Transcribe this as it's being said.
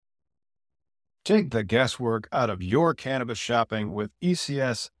Take the guesswork out of your cannabis shopping with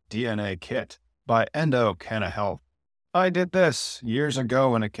ECS DNA Kit by Endo Canna Health. I did this years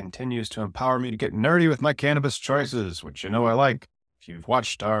ago, and it continues to empower me to get nerdy with my cannabis choices, which you know I like. If you've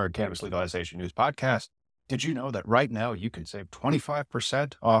watched our Cannabis Legalization News podcast, did you know that right now you can save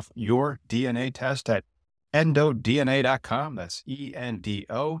 25% off your DNA test at endodna.com? That's ENDODNA.com,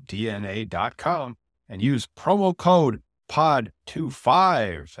 and use promo code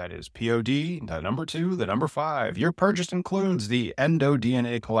POD25. That is POD, the number 2, the number 5. Your purchase includes the Endo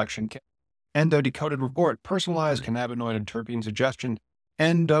DNA Collection Kit, Endo Decoded Report, personalized cannabinoid and terpene suggestion,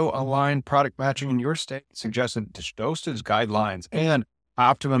 Endo Aligned product matching in your state, suggested dosage guidelines, and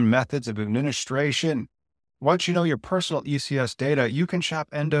optimum methods of administration. Once you know your personal ECS data, you can shop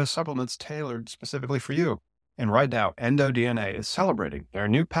Endo supplements tailored specifically for you. And right now, Endo DNA is celebrating their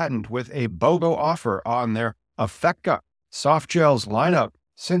new patent with a BOGO offer on their Affeca soft gels lineup.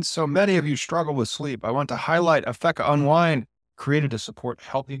 Since so many of you struggle with sleep, I want to highlight Affeca Unwind, created to support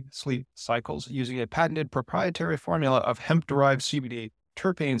healthy sleep cycles using a patented proprietary formula of hemp-derived CBD,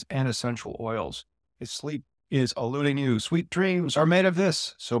 terpenes, and essential oils. If sleep is eluding you, sweet dreams are made of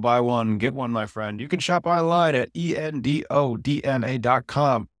this. So buy one, get one, my friend. You can shop online at endodna.com.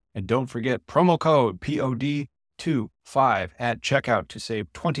 And don't forget promo code POD25 at checkout to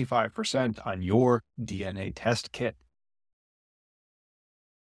save 25% on your DNA test kit.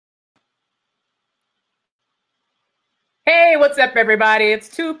 Hey, what's up, everybody? It's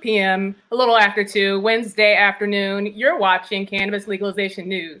 2 p.m., a little after 2, Wednesday afternoon. You're watching Cannabis Legalization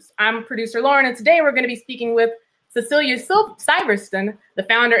News. I'm producer Lauren, and today we're going to be speaking with Cecilia Syverson, the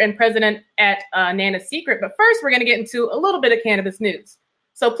founder and president at Nana's Secret. But first, we're going to get into a little bit of cannabis news.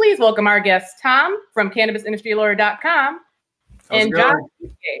 So please welcome our guest, Tom from CannabisIndustryLawyer.com and Josh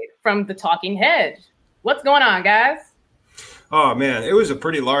from The Talking Hedge. What's going on, guys? Oh, man, it was a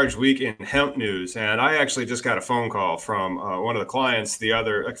pretty large week in hemp news. And I actually just got a phone call from one of the clients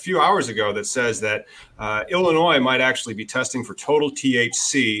a few hours ago that says that Illinois might actually be testing for total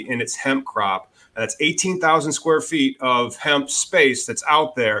THC in its hemp crop. That's 18,000 square feet of hemp space that's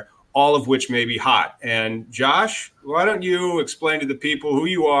out there, all of which may be hot. And Josh, why don't you explain to the people who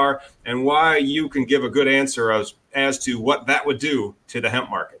you are and why you can give a good answer as to what that would do to the hemp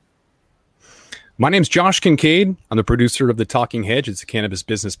market? My name's Josh Kincaid. I'm the producer of The Talking Hedge. It's a cannabis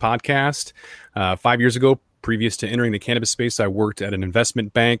business podcast. 5 years ago, previous to entering the cannabis space, I worked at an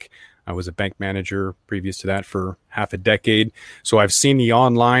investment bank. I was a bank manager previous to that for half a decade. So I've seen the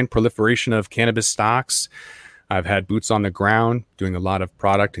online proliferation of cannabis stocks. I've had boots on the ground doing a lot of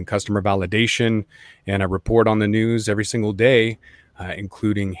product and customer validation, and I report on the news every single day,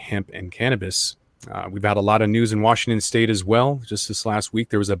 including hemp and cannabis. We've had a lot of news in Washington State as well. Just this last week,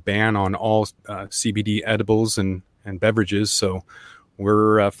 there was a ban on all CBD edibles and beverages. So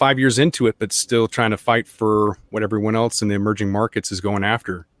we're 5 years into it, but still trying to fight for what everyone else in the emerging markets is going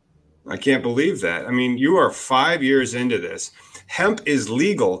after. I can't believe that. I mean, you are 5 years into this. Hemp is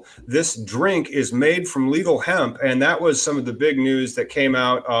legal. This drink is made from legal hemp. And that was some of the big news that came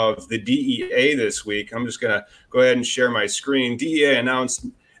out of the DEA this week. I'm just going to go ahead and share my screen. DEA announced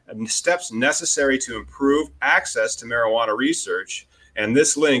steps necessary to improve access to marijuana research. And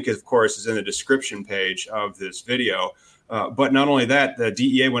this link, of course, is in the description page of this video. But not only that, the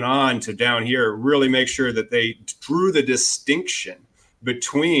DEA went on to down here really make sure that they drew the distinction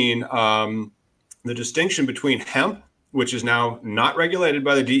between hemp, which is now not regulated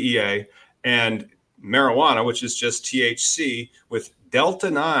by the DEA, and marijuana, which is just THC with Delta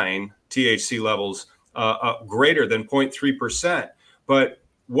 9 THC levels greater than 0.3%. But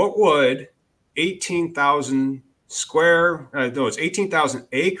what would 18,000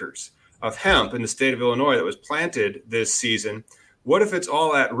 acres of hemp in the state of Illinois that was planted this season, what if it's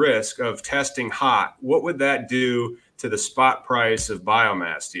all at risk of testing hot? What would that do to the spot price of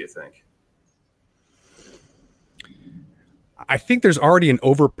biomass, do you think? I think there's already an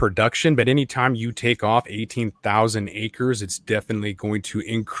overproduction, but anytime you take off 18,000 acres, it's definitely going to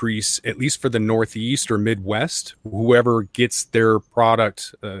increase, at least for the Northeast or Midwest. Whoever gets their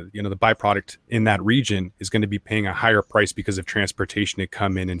product, the byproduct in that region is going to be paying a higher price because of transportation to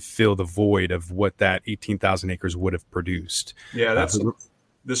come in and fill the void of what that 18,000 acres would have produced. Yeah,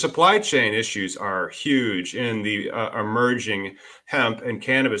 the supply chain issues are huge in the emerging hemp and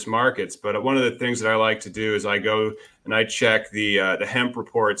cannabis markets. But one of the things that I like to do is I go and I check the hemp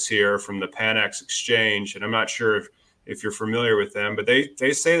reports here from the Panex Exchange. And I'm not sure if you're familiar with them, but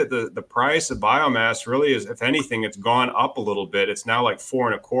they say that the price of biomass really is, if anything, it's gone up a little bit. It's now like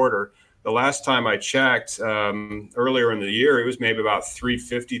 $4.25. The last time I checked earlier in the year, it was maybe about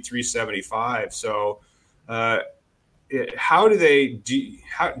 $3.50, $3.75. So how do they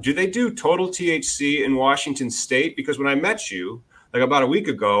do total THC in Washington State? Because when I met you like about a week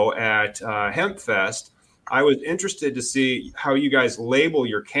ago at Hemp Fest, I was interested to see how you guys label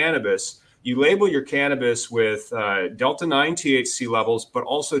your cannabis. You label your cannabis with Delta 9 THC levels, but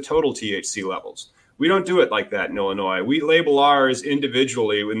also total THC levels. We don't do it like that in Illinois. We label ours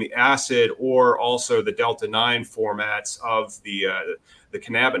individually in the acid or also the Delta 9 formats of the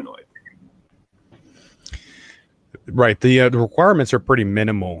cannabinoid. Right. The requirements are pretty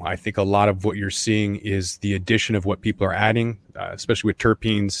minimal. I think a lot of what you're seeing is the addition of what people are adding, especially with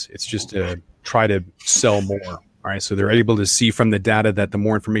terpenes. It's just to try to sell more. All right. So they're able to see from the data that the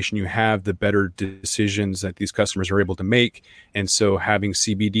more information you have, the better decisions that these customers are able to make. And so having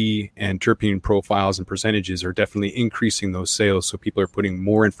CBD and terpene profiles and percentages are definitely increasing those sales. So people are putting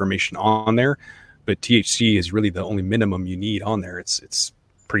more information on there. But THC is really the only minimum you need on there. It's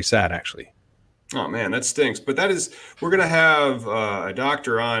pretty sad, actually. Oh man, that stinks. But we're going to have a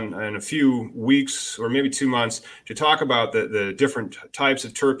doctor on in a few weeks or maybe 2 months to talk about the different types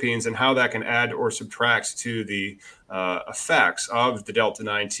of terpenes and how that can add or subtract to the effects of the Delta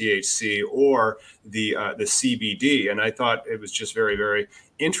 9 THC or the CBD. And I thought it was just very, very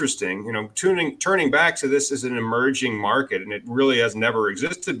interesting. You know, turning back to this as an emerging market, and it really has never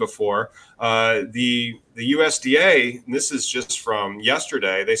existed before. The USDA, and this is just from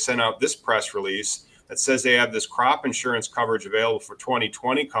yesterday, they sent out this press release that says they have this crop insurance coverage available for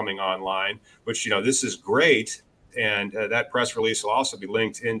 2020 coming online, which, this is great. And that press release will also be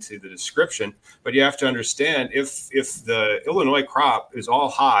linked into the description. But you have to understand if the Illinois crop is all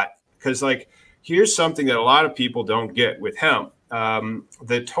hot, because here's something that a lot of people don't get with hemp.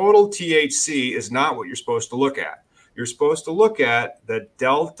 The total THC is not what you're supposed to look at. You're supposed to look at the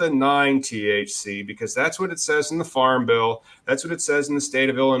Delta 9 THC because that's what it says in the Farm Bill. That's what it says in the state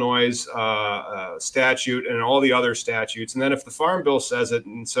of Illinois' statute and all the other statutes. And then if the Farm Bill says it,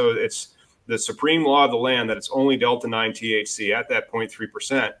 and so it's the supreme law of the land that it's only Delta 9 THC at that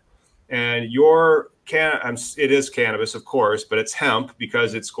 0.3%. And it is cannabis, of course, but it's hemp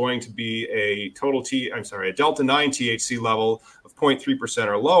because it's going to be a Delta 9 THC level of 0.3%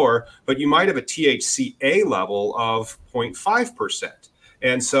 or lower, but you might have a THCA level of 0.5%.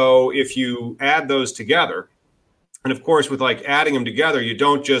 And so if you add those together, and of course, with adding them together, you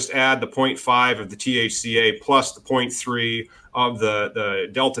don't just add the 0.5 of the THCA plus the 0.3 of the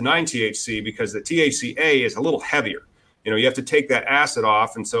Delta 9 THC because the THCA is a little heavier. You have to take that acid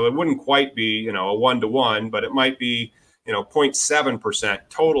off. And so it wouldn't quite be, a 1-to-1, but it might be, 0.7%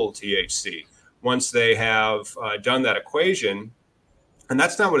 total THC once they have done that equation. And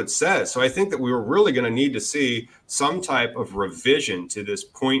that's not what it says. So I think that we were really going to need to see some type of revision to this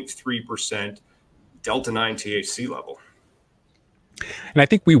 0.3% Delta 9 THC level. And I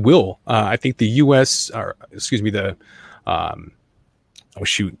think we will. I think the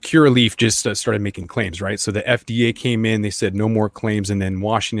Curaleaf just started making claims, right? So the FDA came in, they said no more claims. And then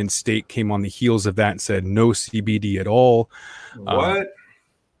Washington State came on the heels of that and said no CBD at all. What?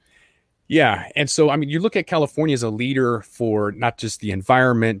 Yeah. And so, you look at California as a leader for not just the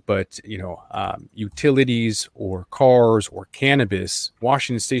environment, but, utilities or cars or cannabis.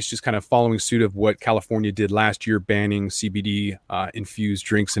 Washington State's just kind of following suit of what California did last year, banning CBD infused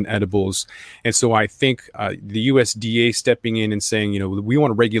drinks and edibles. And so I think the USDA stepping in and saying, we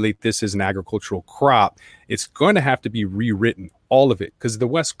want to regulate this as an agricultural crop. It's going to have to be rewritten, all of it, because the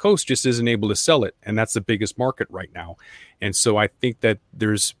West Coast just isn't able to sell it. And that's the biggest market right now. And so I think that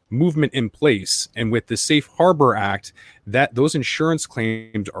there's movement in place. And with the Safe Harbor Act, that those insurance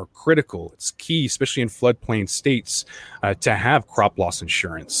claims are critical. It's key, especially in floodplain states, to have crop loss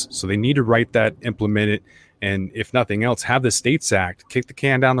insurance. So they need to write that, implement it. And if nothing else, have the States Act, kick the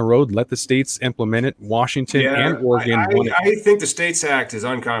can down the road, let the states implement it. Washington and Oregon. I think the States Act is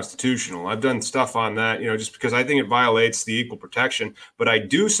unconstitutional. I've done stuff on that, just because I think it violates the equal protection. But I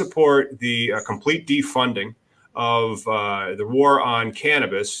do support the complete defunding of the war on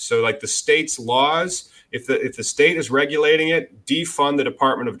cannabis. So the state's laws, if the state is regulating it, defund the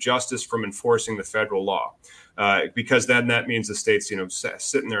Department of Justice from enforcing the federal law. Because then that means the state's,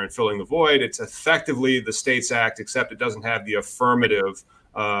 sitting there and filling the void. It's effectively the States Act, except it doesn't have the affirmative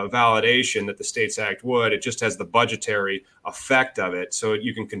validation that the States Act would. It just has the budgetary effect of it. So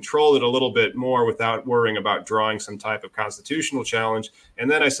you can control it a little bit more without worrying about drawing some type of constitutional challenge. And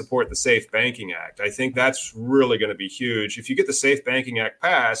then I support the Safe Banking Act. I think that's really going to be huge. If you get the Safe Banking Act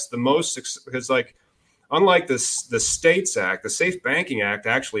passed, because unlike the States Act, the Safe Banking Act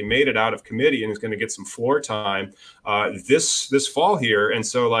actually made it out of committee and is going to get some floor time this fall here. And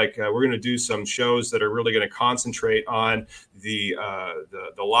so we're going to do some shows that are really going to concentrate on the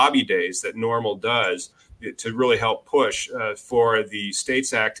lobby days that NORML does to really help push for the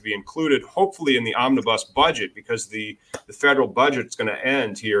States Act to be included, hopefully in the omnibus budget, because the federal budget is going to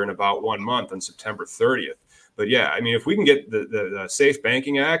end here in about 1 month on September 30th. But yeah, I mean, if we can get the Safe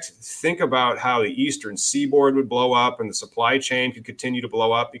Banking Act, think about how the Eastern Seaboard would blow up and the supply chain could continue to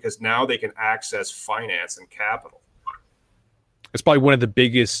blow up, because now they can access finance and capital. It's probably one of the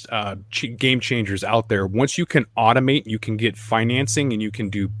biggest game changers out there. Once you can automate, you can get financing and you can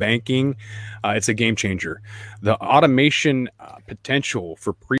do banking. It's a game changer. The automation potential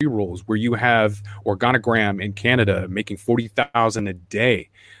for pre-rolls, where you have Organogram in Canada making 40,000 a day.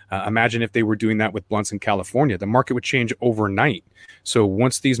 Imagine if they were doing that with blunts in California. The market would change overnight. So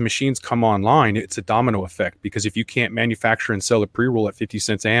once these machines come online, it's a domino effect, because if you can't manufacture and sell a pre-roll at 50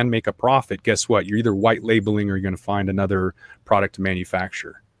 cents and make a profit, guess what? You're either white labeling or you're going to find another product to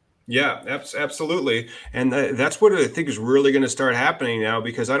manufacture. Yeah, absolutely. And that's what I think is really going to start happening now,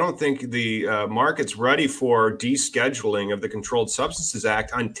 because I don't think the market's ready for descheduling of the Controlled Substances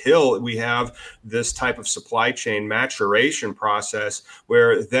Act until we have this type of supply chain maturation process,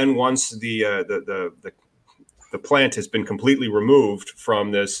 where then once the plant has been completely removed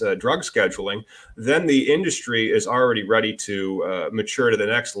from this drug scheduling, then the industry is already ready to mature to the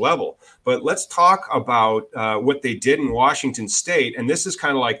next level. But let's talk about what they did in Washington State. And this is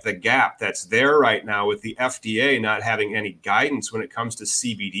kind of like the gap that's there right now with the FDA not having any guidance when it comes to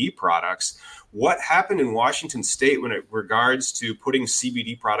CBD products. What happened in Washington State when it regards to putting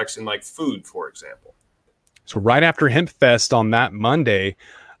CBD products in like food, for example? So right after Hemp Fest on that Monday,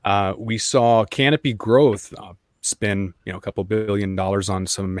 we saw Canopy Growth spend a couple $1 billion on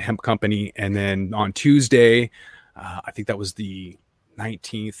some hemp company, and then on Tuesday, I think that was the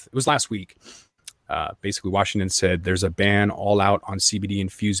 19th. It was last week. Basically, Washington said there's a ban all out on CBD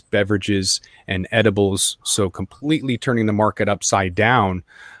infused beverages and edibles, so completely turning the market upside down.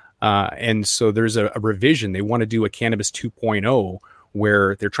 And so there's a revision. They want to do a Cannabis 2.0,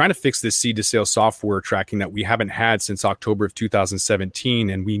 where they're trying to fix this seed to sale software tracking that we haven't had since October of 2017.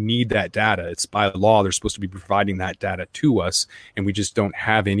 And we need that data. It's by law. They're supposed to be providing that data to us, and we just don't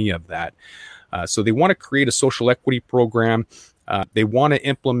have any of that. So they want to create a social equity program. They want to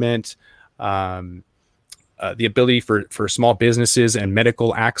implement the ability for small businesses and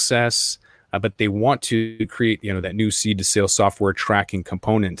medical access. But they want to create, that new seed to sale software tracking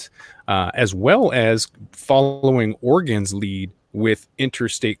component, as well as following Oregon's lead with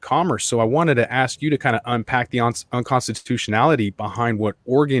interstate commerce. So I wanted to ask you to kind of unpack the unconstitutionality behind what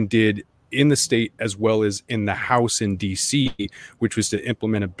Oregon did in the state as well as in the House in DC, which was to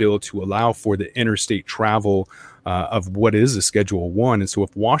implement a bill to allow for the interstate travel of what is a Schedule 1. And so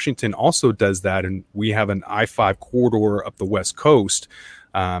if Washington also does that, and we have an I-5 corridor up the West Coast,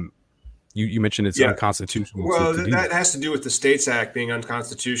 you mentioned it's unconstitutional. Well, that has to do with the States Act being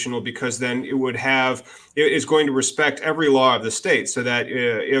unconstitutional, because then it's going to respect every law of the state. So that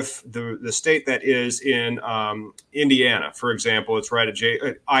if the state that is in Indiana, for example, it's right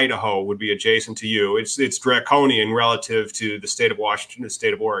Idaho would be adjacent to you. It's draconian relative to the state of Washington, the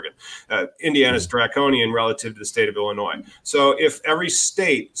state of Oregon. Indiana's draconian relative to the state of Illinois. So if every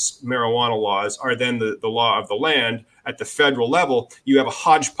state's marijuana laws are then the law of the land, at the federal level, you have a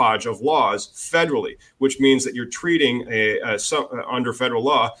hodgepodge of laws federally, which means that you're treating under federal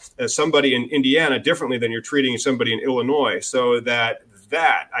law somebody in Indiana differently than you're treating somebody in Illinois. So that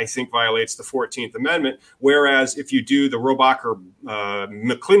I think violates the 14th Amendment. Whereas if you do the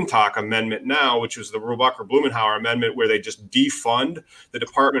Robacher-McClintock Amendment now, which is the Robacher-Blumenauer Amendment, where they just defund the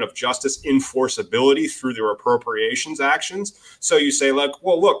Department of Justice enforceability through their appropriations actions. So you say, look,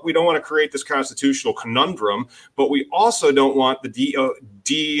 we don't want to create this constitutional conundrum, but we also don't want the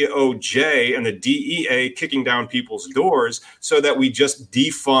DOJ and the DEA kicking down people's doors, so that we just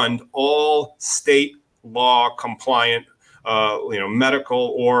defund all state law compliant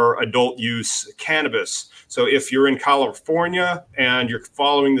medical or adult use cannabis. So if you're in California and you're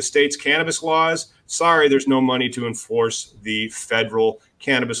following the state's cannabis laws, sorry, there's no money to enforce the federal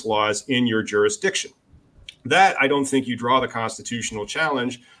cannabis laws in your jurisdiction. That, I don't think you draw the constitutional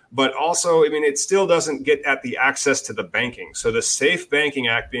challenge, but also, it still doesn't get at the access to the banking. So the Safe Banking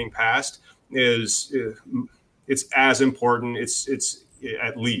Act being passed it's as important. It's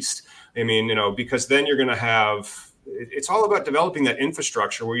at least, because then you're going to have, it's all about developing that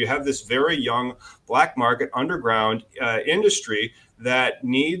infrastructure where you have this very young black market underground industry that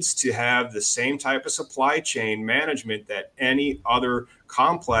needs to have the same type of supply chain management that any other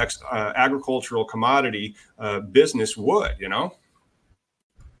complex agricultural commodity business would,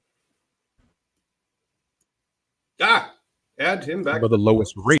 Add him back. About the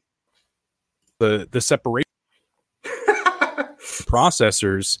lowest rate, the separation.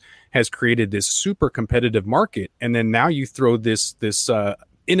 processors has created this super competitive market. And then now you throw this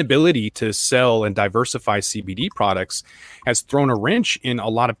inability to sell and diversify CBD products has thrown a wrench in a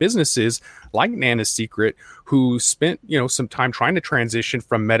lot of businesses like Nana's Secret, who spent, some time trying to transition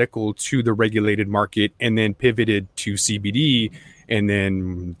from medical to the regulated market and then pivoted to CBD. And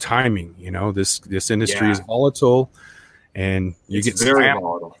then timing, this industry is volatile, and it's get very slammed.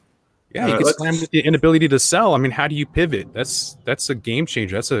 Volatile. Yeah, you get slammed with the inability to sell. I mean, how do you pivot? That's a game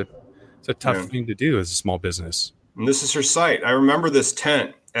changer. It's a tough thing to do as a small business. And this is her site. I remember this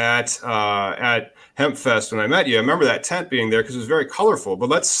tent at Hemp Fest when I met you. I remember that tent being there because it was very colorful. But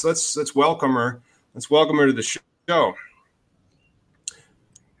let's welcome her. Let's welcome her to the show.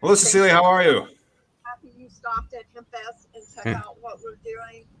 Hello, Cecilia. How are you? Happy you stopped at Hemp Fest and check out what we're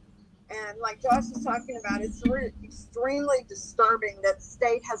doing. And like Josh was talking about, it's extremely disturbing that the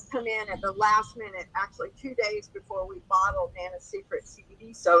state has come in at the last minute, actually 2 days before we bottled Nana's Secret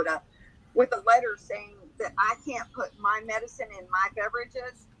CBD soda, with a letter saying that I can't put my medicine in my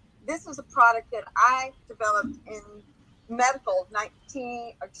beverages. This is a product that I developed in medical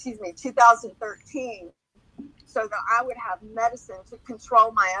 2013, so that I would have medicine to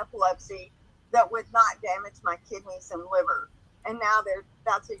control my epilepsy that would not damage my kidneys and liver. And now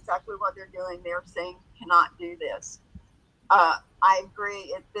that's exactly what they're doing. They're saying cannot do this. I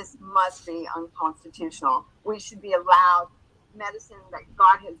agree. This must be unconstitutional. We should be allowed medicine that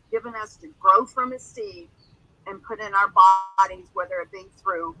God has given us to grow from a seed and put in our bodies, whether it be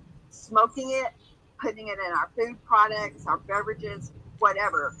through smoking it, putting it in our food products, our beverages,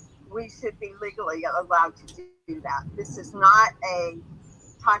 whatever. We should be legally allowed to do that. This is not a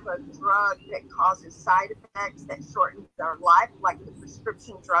type of drug that causes side effects that shortens our life, like the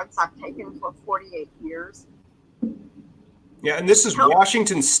prescription drugs I've taken for 48 years. Yeah, and this is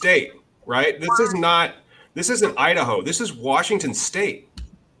Washington State, right? This isn't Idaho. This is Washington State.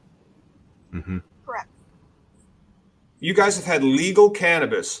 Mm-hmm. Correct. You guys have had legal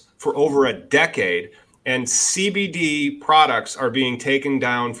cannabis for over a decade, and CBD products are being taken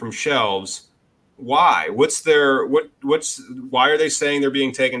down from shelves. Why? Why are they saying they're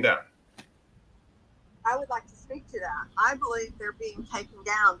being taken down? I would like to speak to that. I believe they're being taken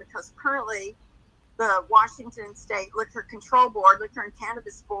down because currently the Washington State Liquor Control Board, Liquor and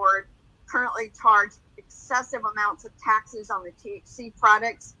Cannabis Board, currently charge excessive amounts of taxes on the THC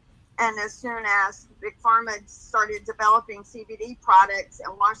products. And as soon as Big Pharma started developing CBD products,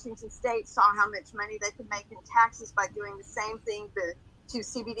 and Washington State saw how much money they could make in taxes by doing the same thing to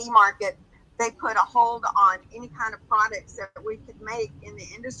CBD market, they put a hold on any kind of products that we could make in the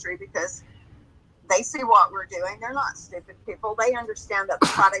industry because they see what we're doing. They're not stupid people. They understand that the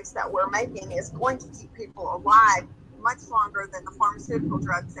products that we're making is going to keep people alive much longer than the pharmaceutical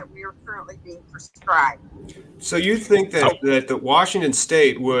drugs that we are currently being prescribed. So you think that the Washington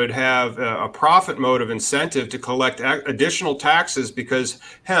State would have a profit motive incentive to collect additional taxes because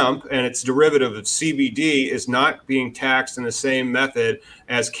hemp and its derivative of CBD is not being taxed in the same method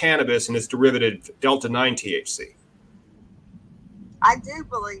as cannabis and its derivative Delta-9 THC? I do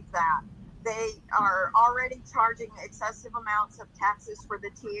believe that. They are already charging excessive amounts of taxes for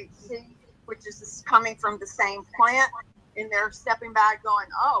the THC, which is coming from the same plant, and they're stepping back going,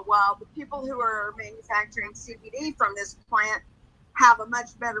 oh, well, the people who are manufacturing CBD from this plant have a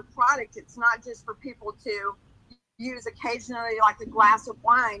much better product. It's not just for people to use occasionally like a glass of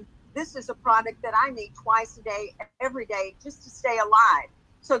wine. This is a product that I need twice a day, every day, just to stay alive.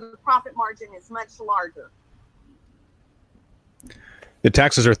 So the profit margin is much larger. The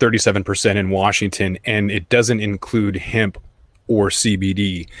taxes are 37% in Washington, and it doesn't include hemp or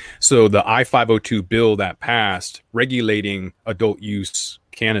CBD. So the I-502 bill that passed regulating adult use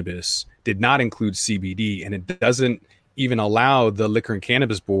cannabis did not include CBD, and it doesn't even allow the Liquor and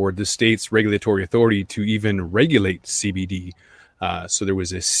Cannabis Board, the state's regulatory authority, to even regulate CBD. So there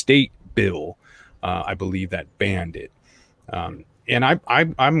was a state bill, I believe, that banned it. And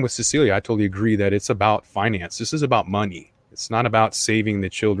I'm with Cecilia. I totally agree that it's about finance. This is about money. It's not about saving the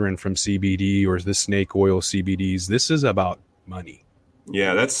children from CBD or the snake oil CBDs. This is about money.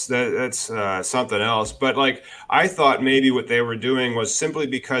 Yeah, that's something else. But like, I thought maybe what they were doing was simply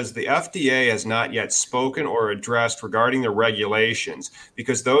because the FDA has not yet spoken or addressed regarding the regulations,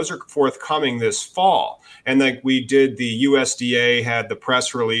 because those are forthcoming this fall. And like we did, the USDA had the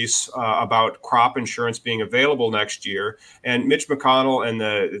press release about crop insurance being available next year. And Mitch McConnell and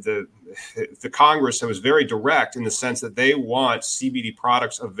the the Congress was very direct in the sense that they want CBD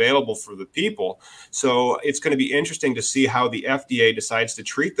products available for the people. So it's going to be interesting to see how the FDA decides to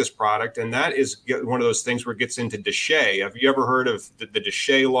treat this product. And that is one of those things where it gets into DSHEA. Have you ever heard of the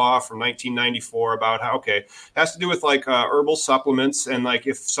DSHEA law from 1994 about how, it has to do with like herbal supplements. And like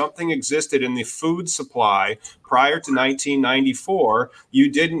if something existed in the food supply prior to 1994,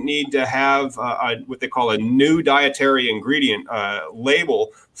 you didn't need to have what they call a new dietary ingredient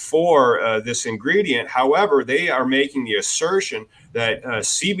label for this ingredient. However, they are making the assertion that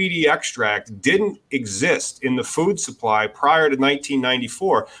CBD extract didn't exist in the food supply prior to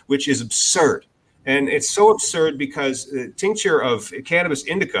 1994, which is absurd. And it's so absurd because the tincture of cannabis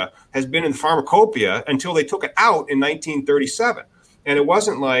indica has been in the pharmacopoeia until they took it out in 1937. And it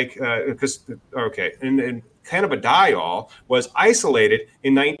wasn't like, and cannabidiol was isolated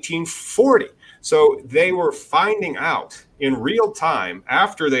in 1940. So they were finding out in real time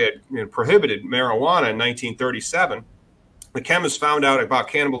after they had prohibited marijuana in 1937. The chemists found out about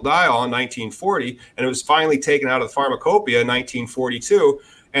cannabidiol in 1940, and it was finally taken out of the pharmacopoeia in 1942.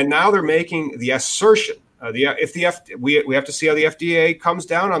 And now they're making the assertion. We have to see how the FDA comes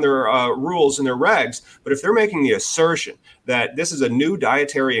down on their rules and their regs. But if they're making the assertion that this is a new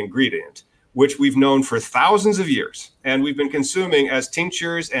dietary ingredient, which we've known for thousands of years, and we've been consuming as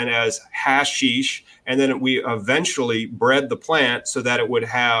tinctures and as hashish, and then we eventually bred the plant so that it would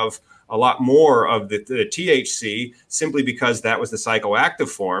have a lot more of the THC simply because that was the psychoactive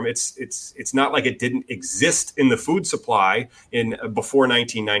form. It's not like it didn't exist in the food supply before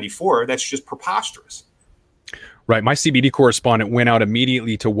 1994. That's just preposterous. Right. My CBD correspondent went out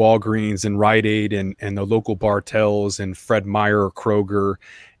immediately to Walgreens and Rite Aid and the local Bartels and Fred Meyer or Kroger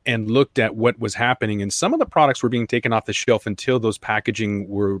and looked at what was happening. And some of the products were being taken off the shelf until those packaging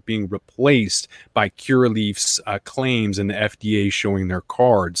were being replaced by Curaleaf's claims and the FDA showing their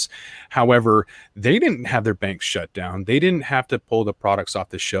cards. However, they didn't have their banks shut down. They didn't have to pull the products off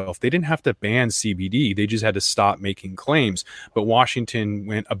the shelf. They didn't have to ban CBD. They just had to stop making claims. But Washington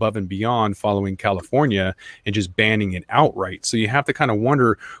went above and beyond following California and just banning it outright. So you have to kind of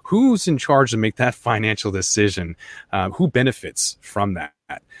wonder who's in charge to make that financial decision, who benefits from that.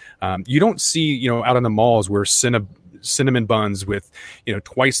 You don't see, out in the malls where cinnamon buns with,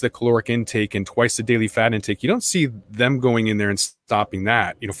 twice the caloric intake and twice the daily fat intake. You don't see them going in there and stopping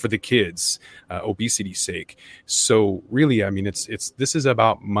that, for the kids, obesity's sake. So really, I mean, this is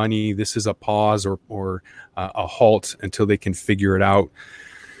about money. This is a pause or a halt until they can figure it out.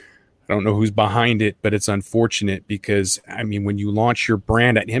 I don't know who's behind it, but it's unfortunate because, I mean, when you launch your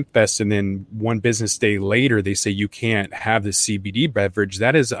brand at HempFest and then one business day later, they say you can't have the CBD beverage,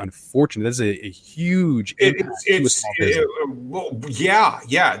 that is unfortunate. That's a huge impact to a small business.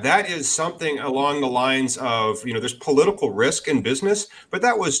 Yeah. That is something along the lines of, there's political risk in business, but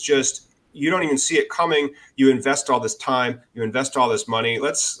that was just, you don't even see it coming. You invest all this time, you invest all this money.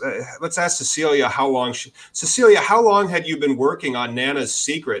 Let's ask Cecilia how long had you been working on Nana's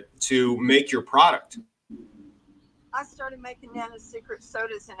Secret to make your product? I started making Nana's Secret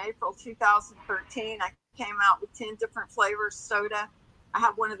sodas in April 2013. I came out with 10 different flavors soda. I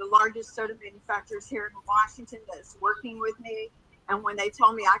have one of the largest soda manufacturers here in Washington that's working with me. And when they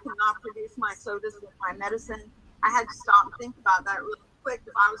told me I could not produce my sodas with my medicine, I had to stop and think about that really quick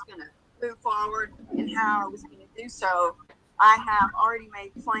if I was going to move forward and how I was going to do so. I have already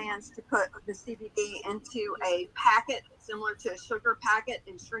made plans to put the CBD into a packet similar to a sugar packet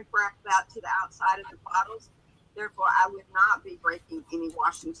and shrink wrap that to the outside of the bottles. Therefore, I would not be breaking any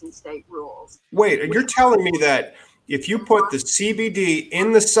Washington state rules. Wait, you're telling me that if you put the CBD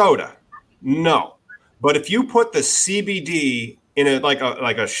in the soda, no. But if you put the CBD in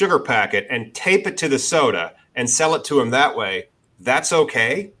a sugar packet and tape it to the soda and sell it to them that way, that's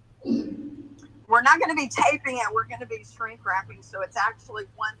okay? We're not going to be taping it. We're going to be shrink wrapping. So it's actually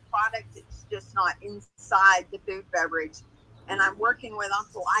one product. It's just not inside the food beverage. And I'm working with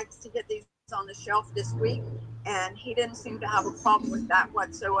Uncle Ike's to get these on the shelf this week. And he didn't seem to have a problem with that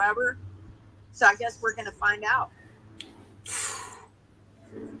whatsoever. So I guess we're going to find out.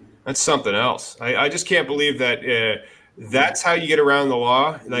 That's something else. I just can't believe that that's how you get around the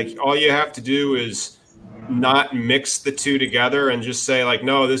law. Like all you have to do is not mix the two together and just say like,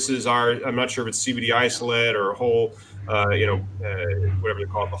 no, this is I'm not sure if it's CBD isolate or whole, whatever they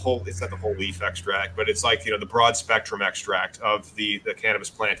call it, it's not the whole leaf extract, but it's like, the broad spectrum extract of the cannabis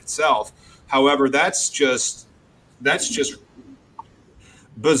plant itself. However, that's just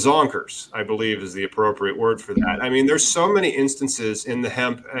bazonkers, I believe is the appropriate word for that. I mean, there's so many instances in the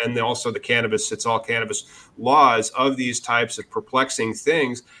hemp and also the cannabis, it's all cannabis laws of these types of perplexing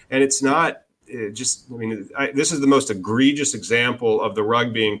things. And it's not this is the most egregious example of the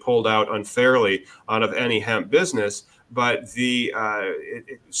rug being pulled out unfairly out of any hemp business. But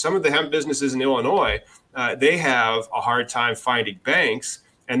some of the hemp businesses in Illinois, they have a hard time finding banks.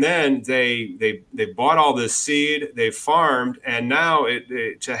 And then they bought all this seed, they farmed, and now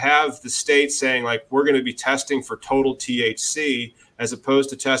to have the state saying, like, we're going to be testing for total THC as opposed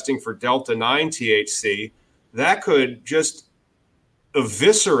to testing for Delta 9 THC, that could just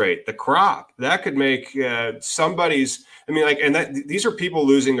eviscerate the crop. That could make these are people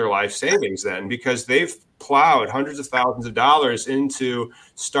losing their life savings then, because they've plowed hundreds of thousands of dollars into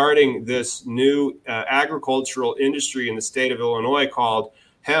starting this new agricultural industry in the state of Illinois called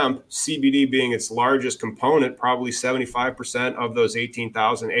hemp, CBD being its largest component. Probably 75% of those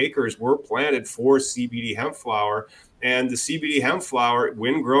 18,000 acres were planted for CBD hemp flower. And the CBD hemp flower,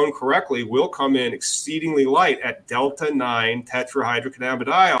 when grown correctly, will come in exceedingly light at Delta 9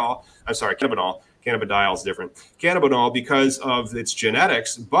 tetrahydrocannabidiol. I'm sorry, cannabinol. Cannabidiol is different. Cannabinol, because of its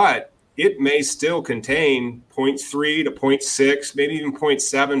genetics, but it may still contain 0.3 to 0.6, maybe even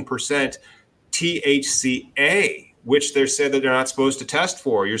 0.7% THCA, which they said that they're not supposed to test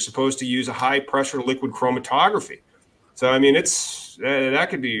for. You're supposed to use a high pressure liquid chromatography. So I mean, that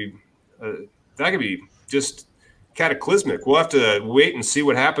could be just cataclysmic. We'll have to wait and see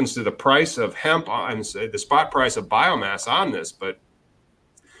what happens to the price of hemp, the spot price of biomass on this. But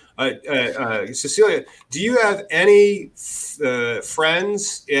Cecilia, do you have any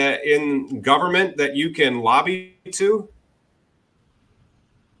friends in government that you can lobby to?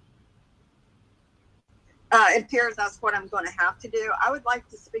 It appears that's what I'm going to have to do. I would like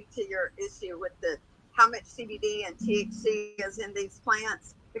to speak to your issue with how much CBD and THC is in these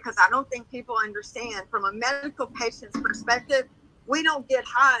plants, because I don't think people understand from a medical patient's perspective, we don't get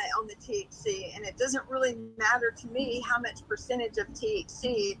high on the THC, and it doesn't really matter to me how much percentage of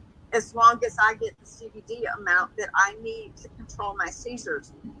THC, as long as I get the CBD amount that I need to control my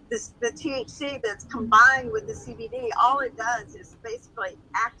seizures. The THC that's combined with the CBD, all it does is basically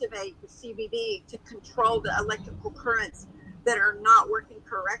activate the CBD to control the electrical currents that are not working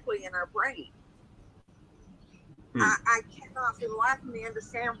correctly in our brain. I cannot for the life of me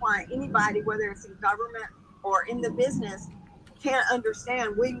understand why anybody, whether it's in government or in the business, can't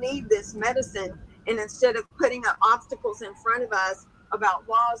understand we need this medicine. And instead of putting up obstacles in front of us about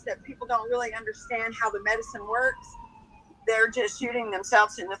laws that people don't really understand how the medicine works, they're just shooting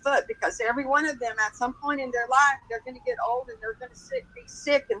themselves in the foot, because every one of them at some point in their life, they're going to get old and they're going to be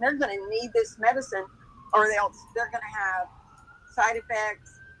sick, and they're going to need this medicine, or they're going to have side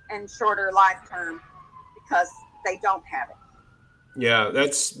effects and shorter lifetime because they don't have it. Yeah,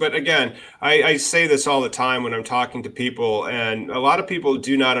 but again, I say this all the time when I'm talking to people, and a lot of people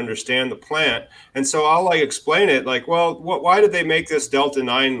do not understand the plant. And so I'll explain it well, why did they make this Delta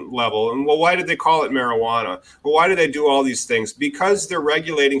 9 level? And well, why did they call it marijuana? Well, why do they do all these things? Because they're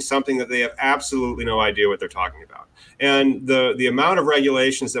regulating something that they have absolutely no idea what they're talking about. And the amount of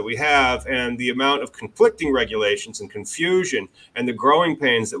regulations that we have, and the amount of conflicting regulations and confusion, and the growing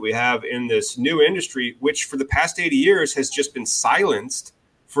pains that we have in this new industry, which for the past 80 years has just been silenced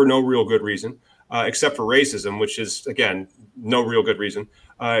for no real good reason, except for racism, which is, again, no real good reason.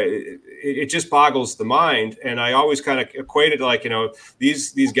 It just boggles the mind. And I always kind of equate it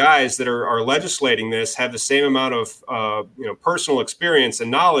these guys that are legislating this have the same amount of personal experience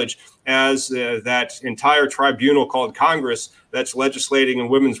and knowledge as that entire tribunal called Congress that's legislating a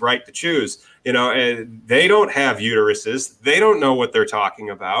women's right to choose. They don't have uteruses. They don't know what they're talking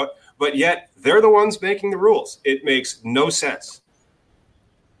about, but yet they're the ones making the rules. It makes no sense.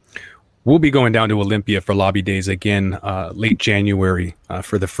 We'll be going down to Olympia for lobby days again, late January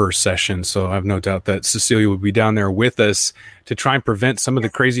for the first session. So I have no doubt that Cecilia will be down there with us to try and prevent some of the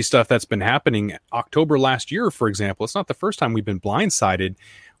crazy stuff that's been happening. October last year, for example, it's not the first time we've been blindsided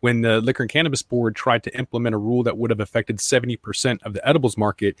when the Liquor and Cannabis Board tried to implement a rule that would have affected 70% of the edibles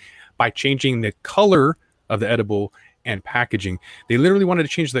market by changing the color of the edible and packaging. They literally wanted to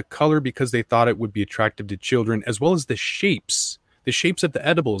change the color because they thought it would be attractive to children, as well as the shapes. The shapes of the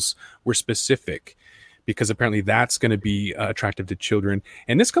edibles were specific because apparently that's going to be attractive to children.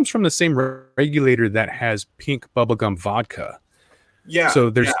 And this comes from the same regulator that has pink bubblegum vodka. Yeah.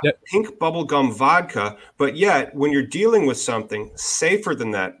 So there's pink bubblegum vodka, but yet when you're dealing with something safer than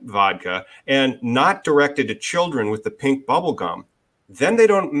that vodka and not directed to children with the pink bubblegum, then they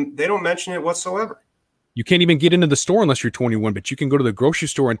don't mention it whatsoever. You can't even get into the store unless you're 21, but you can go to the grocery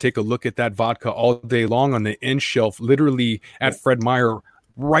store and take a look at that vodka all day long on the end shelf, literally at Fred Meyer,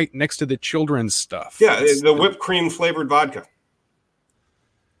 right next to the children's stuff. Yeah, the whipped cream flavored vodka.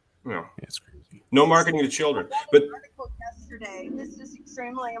 It's crazy. No marketing to children. I read But an article yesterday. This is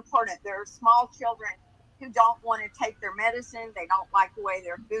extremely important. There are small children who don't want to take their medicine. They don't like the way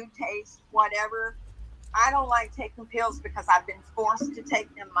their food tastes, whatever. I don't like taking pills because I've been forced to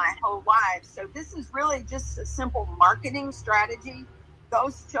take them my whole life. So this is really just a simple marketing strategy.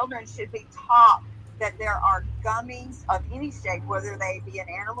 Those children should be taught that there are gummies of any shape, whether they be an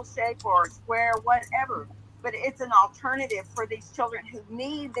animal shape or a square, whatever. But it's an alternative for these children who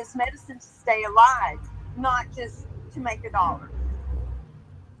need this medicine to stay alive, not just to make $1.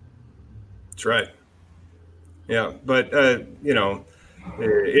 that's right. Yeah, but it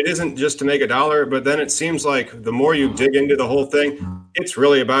isn't just to make $1, but then it seems like the more you dig into the whole thing, it's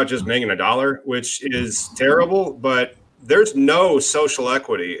really about just making $1, which is terrible. But there's no social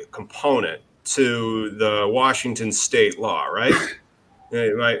equity component to the Washington state law, right?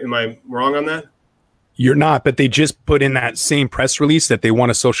 Am I wrong on that? You're not, but they just put in that same press release that they want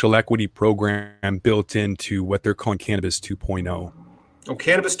a social equity program built into what they're calling Cannabis 2.0. Oh,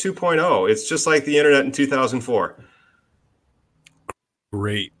 Cannabis 2.0. It's just like the internet in 2004.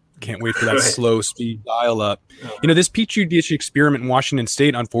 Great. Can't wait for that slow speed dial up. This Petri dish experiment in Washington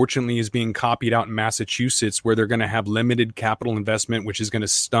state, unfortunately, is being copied out in Massachusetts, where they're going to have limited capital investment, which is going to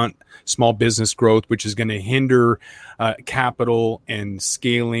stunt small business growth, which is going to hinder capital and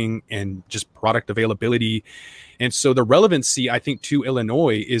scaling and just product availability. And so the relevancy, I think, to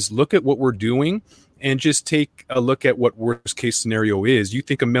Illinois is look at what we're doing and just take a look at what worst case scenario is. You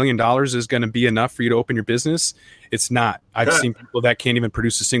think $1 million is going to be enough for you to open your business? It's not. I've seen people that can't even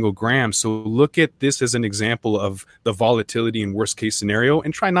produce a single gram. So look at this as an example of the volatility in worst case scenario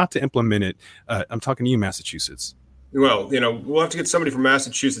and try not to implement it. I'm talking to you, Massachusetts. Well, we'll have to get somebody from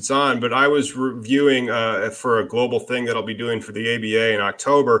Massachusetts on, but I was reviewing for a global thing that I'll be doing for the ABA in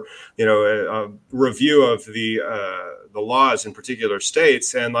October, a review of the laws in particular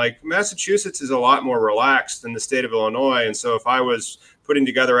states. And like Massachusetts is a lot more relaxed than the state of Illinois. And so if I was putting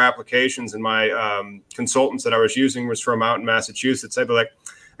together applications and my consultants that I was using was from out in Massachusetts, I'd be like,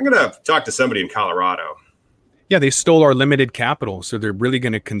 I'm going to talk to somebody in Colorado. Yeah, they stole our limited capital, so they're really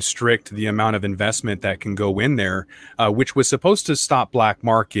going to constrict the amount of investment that can go in there, which was supposed to stop black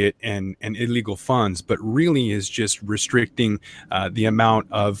market and illegal funds, but really is just restricting the amount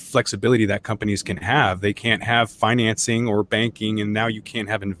of flexibility that companies can have. They can't have financing or banking, and now you can't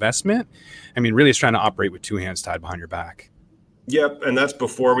have investment. I mean, really, it's trying to operate with two hands tied behind your back. Yep, and that's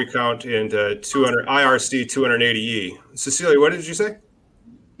before we count into 200 IRC 280E. Cecilia, what did you say?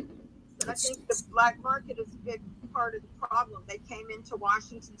 I think the black market is a big part of the problem. They came into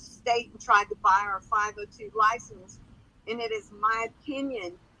Washington state and tried to buy our 502 license. And it is my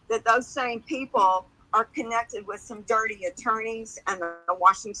opinion that those same people are connected with some dirty attorneys and the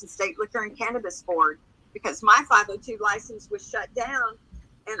Washington State Liquor and Cannabis Board, because my 502 license was shut down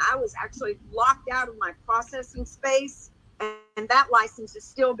and I was actually locked out of my processing space, and that license is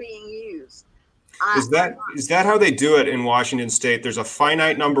still being used. Is that how they do it in Washington state? There's a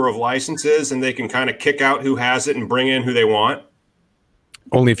finite number of licenses and they can kind of kick out who has it and bring in who they want?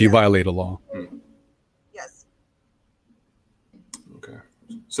 Only if you violate a law. Yes. Okay.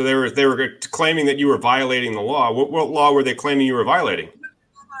 So they were claiming that you were violating the law. What law were they claiming you were violating?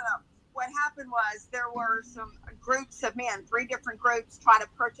 No. What happened was there were some groups of men, 3 different groups, try to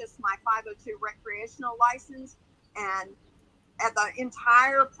purchase my 502 recreational license. And at the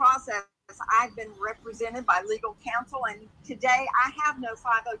entire process, I've been represented by legal counsel, and today I have no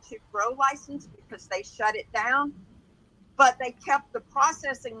 502 grow license because they shut it down, but they kept the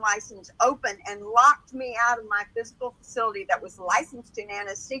processing license open and locked me out of my physical facility that was licensed in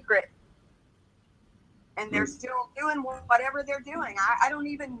Anna's Secret, and they're still doing whatever they're doing. I don't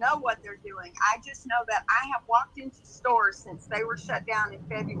even know what they're doing. I just know that I have walked into stores since they were shut down in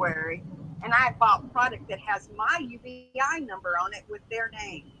February, and I have bought product that has my UBI number on it with their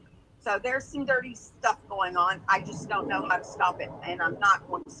name. So there's some dirty stuff going on. I just don't know how to stop it, and I'm not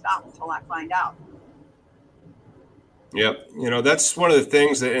going to stop until I find out. Yep. That's one of the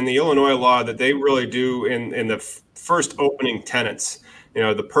things that in the Illinois law that they really do in the first opening tenets,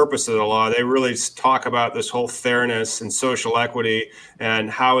 the purpose of the law, they really talk about this whole fairness and social equity and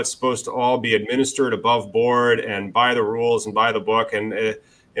how it's supposed to all be administered above board and by the rules and by the book. And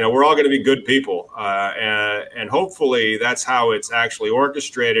we're all going to be good people. And hopefully that's how it's actually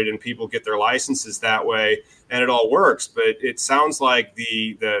orchestrated and people get their licenses that way and it all works. But it sounds like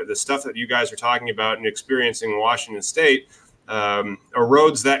the stuff that you guys are talking about and experiencing in Washington State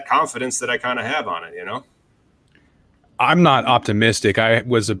erodes that confidence that I kind of have on it, I'm not optimistic. I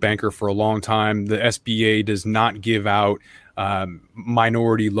was a banker for a long time. The SBA does not give out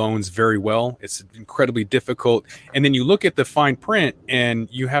minority loans very well. It's incredibly difficult. And then you look at the fine print and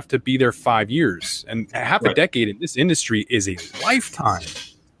you have to be there 5 years. And half a decade in this industry is a lifetime.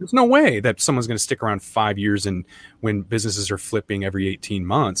 There's no way that someone's going to stick around 5 years and when businesses are flipping every 18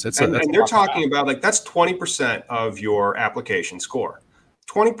 months. And they're talking about like that's 20% of your application score.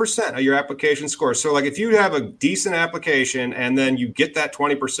 20% of your application score. So like if you have a decent application and then you get that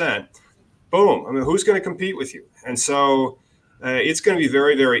 20%, boom. I mean, who's going to compete with you? And so it's going to be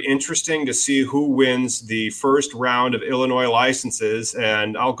very, very interesting to see who wins the first round of Illinois licenses.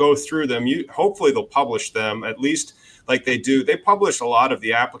 And I'll go through them. Hopefully they'll publish them, at least like they do. They publish a lot of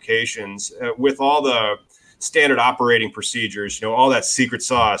the applications with all the standard operating procedures, all that secret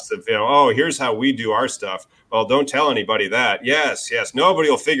sauce of, oh, here's how we do our stuff. Well, don't tell anybody that. Yes. Nobody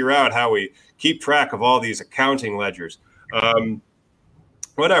will figure out how we keep track of all these accounting ledgers.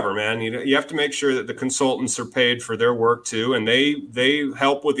 Whatever, man. You have to make sure that the consultants are paid for their work too, and they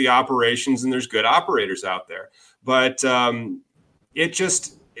help with the operations. And there's good operators out there, but it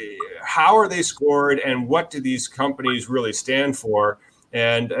just how are they scored, and what do these companies really stand for?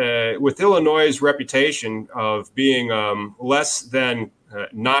 And with Illinois' reputation of being less than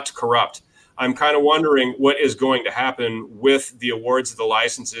not corrupt, I'm kind of wondering what is going to happen with the awards of the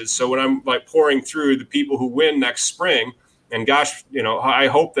licenses. So when I'm like pouring through the people who win next spring. And gosh, I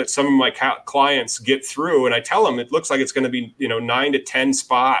hope that some of my clients get through, and I tell them it looks like it's going to be, 9 to 10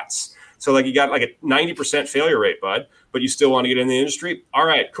 spots. So like you got like a 90% failure rate, bud, but you still want to get in the industry. All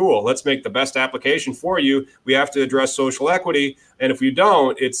right, cool. Let's make the best application for you. We have to address social equity. And if we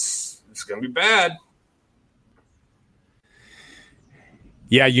don't, it's going to be bad.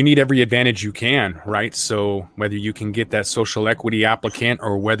 Yeah, you need every advantage you can, right? So whether you can get that social equity applicant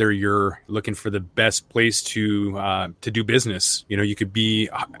or whether you're looking for the best place to do business, you could be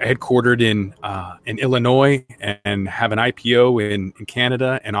headquartered in Illinois and have an IPO in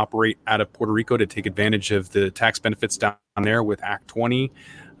Canada and operate out of Puerto Rico to take advantage of the tax benefits down there with Act 20.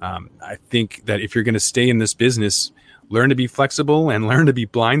 I think that if you're going to stay in this business, learn to be flexible and learn to be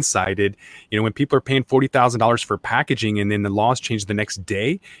blindsided. When people are paying $40,000 for packaging and then the laws change the next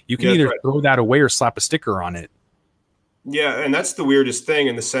day, you can either throw that away or slap a sticker on it. Yeah, and that's the weirdest thing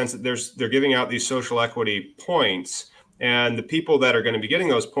in the sense that they're giving out these social equity points, and the people that are going to be getting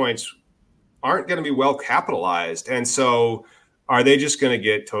those points aren't going to be well capitalized. And so are they just going to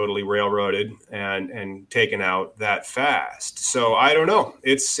get totally railroaded and taken out that fast? So I don't know.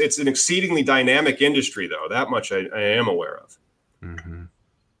 It's an exceedingly dynamic industry, though. That much I am aware of. Mm-hmm.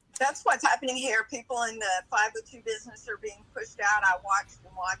 That's what's happening here. People in the 502 business are being pushed out. I watched.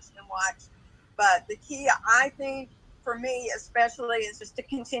 But the key, I think, for me especially, is just to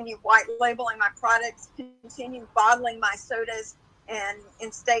continue white labeling my products, continue bottling my sodas. And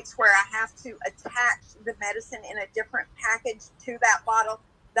in states where I have to attach the medicine in a different package to that bottle,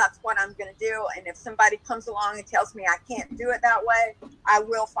 that's what I'm going to do. And if somebody comes along and tells me I can't do it that way, I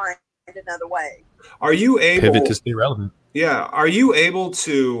will find another way. Are you able pivot to stay relevant? Yeah. Are you able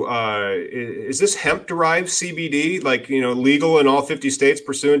to, is this hemp derived CBD, like, legal in all 50 states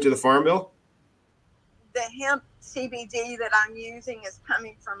pursuant to the Farm Bill? The hemp CBD that I'm using is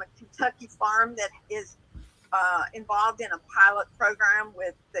coming from a Kentucky farm that is involved in a pilot program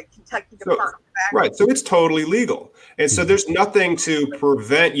with the Kentucky Department of Agriculture. Right. So it's totally legal. And so there's nothing to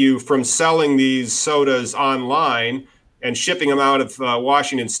prevent you from selling these sodas online and shipping them out of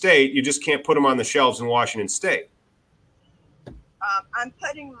Washington State. You just can't put them on the shelves in Washington State. I'm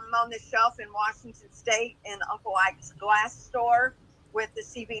putting them on the shelf in Washington State in Uncle Ike's glass store with the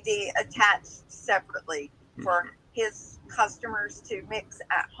CBD attached separately for his customers to mix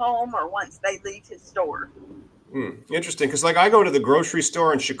at home or once they leave his store. Interesting, because like I go to the grocery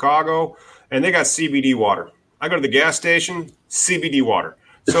store in Chicago and they got CBD water. I go to the gas station, CBD water.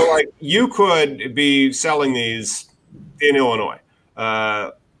 So like you could be selling these in Illinois.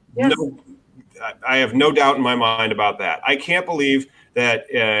 Yes. No, I have no doubt in my mind about that. I can't believe that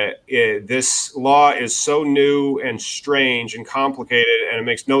this law is so new and strange and complicated, and it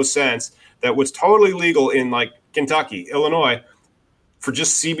makes no sense that what's totally legal in like Kentucky, Illinois, for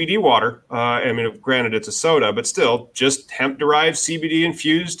just CBD water. I mean, granted, it's a soda, but still just hemp-derived CBD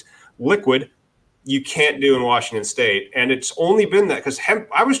infused liquid you can't do in Washington State. And it's only been that because hemp.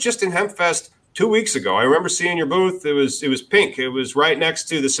 I was just in Hemp Fest 2 weeks ago. I remember seeing your booth. It was pink. It was right next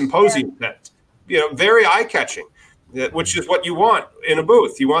to the symposium tent. Very eye-catching, which is what you want in a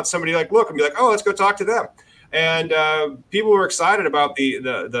booth. You want somebody like look and be like, oh, let's go talk to them. And people were excited about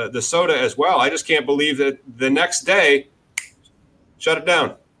the soda as well. I just can't believe that the next day, shut it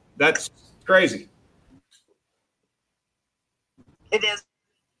down. That's crazy. It is.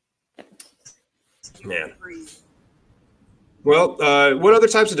 Man. Well, what other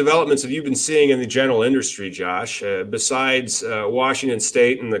types of developments have you been seeing in the general industry, Josh, besides Washington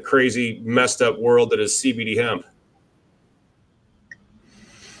State and the crazy, messed up world that is CBD hemp?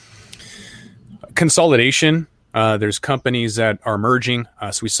 Consolidation. There's companies that are merging.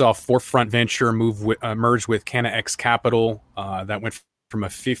 So we saw Forefront Venture merge with CanaX Capital. That went from a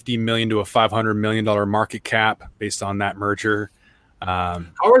 $50 million to a $500 million market cap based on that merger. How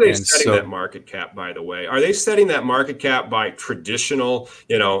are they setting that market cap, by the way? Are they setting that market cap by traditional,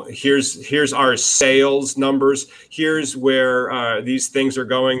 here's our sales numbers, here's where these things are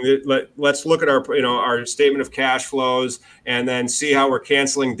going. Let's look at our statement of cash flows and then see how we're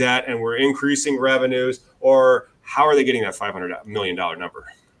canceling debt and we're increasing revenues, or how are they getting that $500 million number?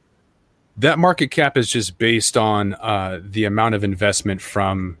 That market cap is just based on the amount of investment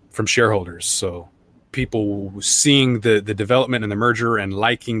from shareholders. So people seeing the development and the merger and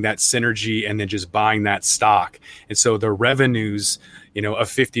liking that synergy and then just buying that stock. And so the revenues, of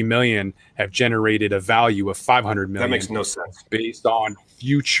 50 million have generated a value of 500 million. That makes no sense. Based on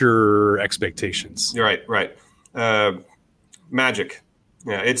future expectations. Right. Magic.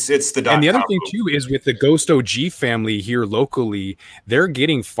 Yeah, it's the dot. And the other thing too is with the Ghost OG family here locally, they're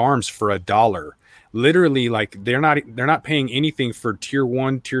getting farms for $1. Literally, like they're not paying anything for tier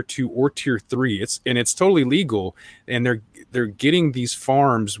 1, tier 2, or tier 3. It's totally legal, and they're getting these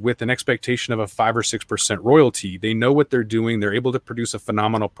farms with an expectation of a 5 or 6% royalty. They know what they're doing. They're able to produce a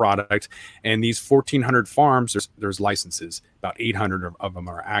phenomenal product. And these 1,400 farms, there's licenses. About 800 of them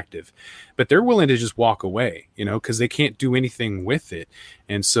are active, but they're willing to just walk away, because they can't do anything with it.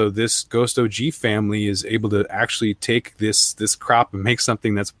 And so this Ghost OG family is able to actually take this crop and make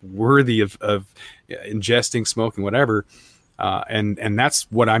something that's worthy of ingesting, smoking, whatever. And that's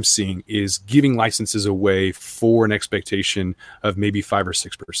what I'm seeing is giving licenses away for an expectation of maybe 5 or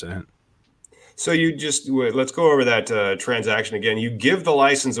 6%. So let's go over that transaction again. You give the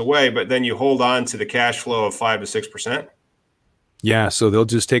license away, but then you hold on to the cash flow of 5 to 6%. Yeah, so they'll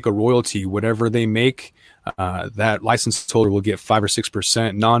just take a royalty, whatever they make. That license holder will get 5 or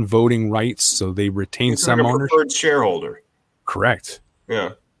 6% non-voting rights, so they retain some ownership. Preferred shareholder. Correct.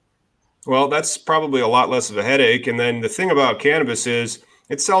 Yeah. Well, that's probably a lot less of a headache. And then the thing about cannabis is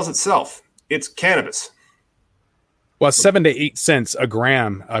it sells itself. It's cannabis. Well, 7 to 8 cents a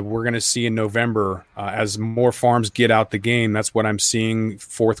gram. We're going to see in November as more farms get out the game. That's what I'm seeing.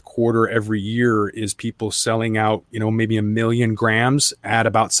 Fourth quarter every year is people selling out, maybe 1 million grams at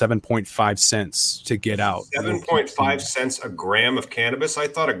about 7.5 cents to get out. 7.5 cents a gram of cannabis. I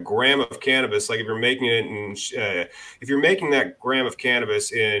thought a gram of cannabis, like if you're making it if you're making that gram of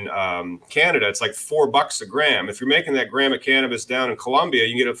cannabis in Canada, it's like $4 a gram. If you're making that gram of cannabis down in Colombia,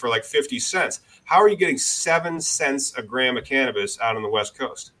 you can get it for like 50 cents. How are you getting 7 cents a gram of cannabis out on the West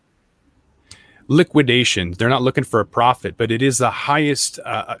Coast? Liquidation. They're not looking for a profit, but it is the highest,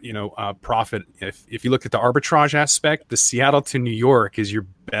 profit. If you look at the arbitrage aspect, the Seattle to New York is your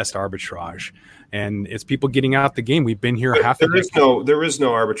best arbitrage, and it's people getting out the game. We've been here half. There is no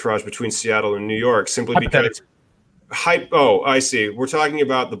arbitrage between Seattle and New York simply because hype. Oh, I see. We're talking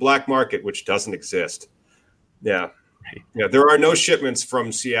about the black market, which doesn't exist. Yeah, yeah. There are no shipments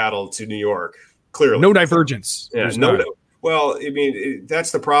from Seattle to New York. Clearly, no divergence. Yeah, well, I mean,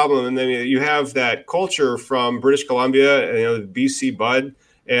 that's the problem. And then you have that culture from British Columbia, the BC bud,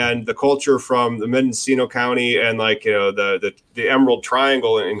 and the culture from the Mendocino County and the Emerald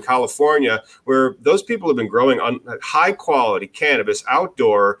Triangle in California, where those people have been growing on high quality cannabis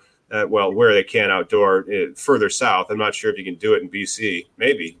outdoor. Where they can outdoor, further south. I'm not sure if you can do it in BC.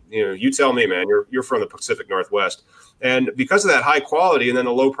 Maybe, you tell me, man. You're from the Pacific Northwest, and because of that high quality and then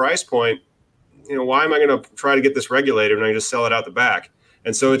the low price point. Why am I going to try to get this regulated when I just sell it out the back?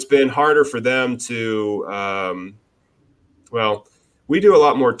 And so it's been harder for them to, we do a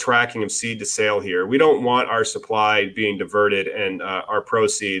lot more tracking of seed to sale here. We don't want our supply being diverted and our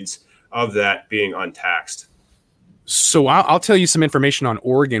proceeds of that being untaxed. So I'll tell you some information on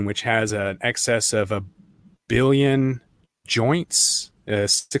Oregon, which has an excess of 1 billion joints.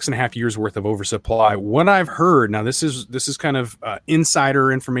 6.5 years worth of oversupply. What I've heard now, this is kind of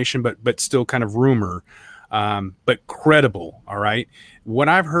insider information, but still kind of rumor, but credible. All right. What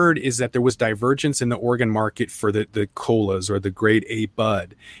I've heard is that there was divergence in the Oregon market for the colas or the grade A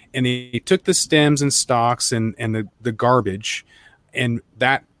bud, and they took the stems and stalks and the garbage, and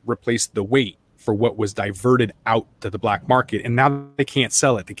that replaced the weight for what was diverted out to the black market. And now they can't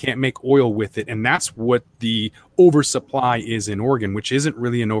sell it. They can't make oil with it. And that's what the oversupply is in Oregon, which isn't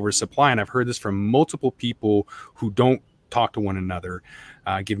really an oversupply. And I've heard this from multiple people who don't talk to one another,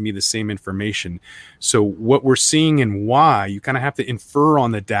 give me the same information. So what we're seeing and why, you kind of have to infer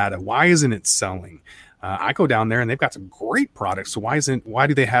on the data. Why isn't it selling? I go down there and they've got some great products. So why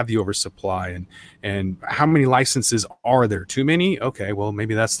do they have the oversupply? And how many licenses are there? Too many? Okay, well,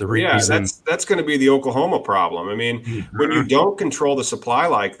 maybe that's the reason. Yeah, that's going to be the Oklahoma problem. I mean, when you don't control the supply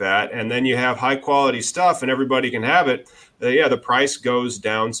like that, and then you have high quality stuff and everybody can have it, the price goes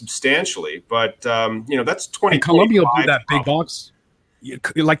down substantially. But that's 20. And Columbia will be that big box.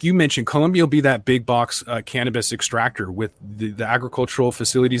 Like you mentioned, Columbia will be that big box cannabis extractor with the agricultural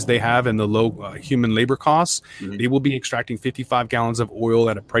facilities they have and the low human labor costs. Mm-hmm. They will be extracting 55 gallons of oil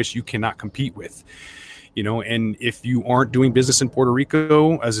at a price you cannot compete with. And if you aren't doing business in Puerto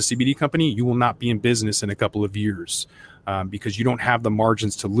Rico as a CBD company, you will not be in business in a couple of years because you don't have the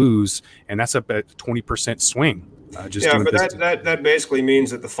margins to lose. And that's up at 20% swing. But that basically means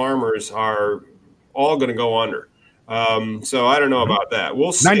that the farmers are all going to go under. So I don't know about that.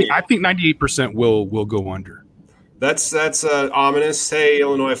 We'll see. I think 98% will go under. That's ominous. Hey,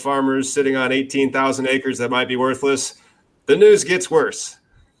 Illinois farmers sitting on 18,000 acres that might be worthless. The news gets worse.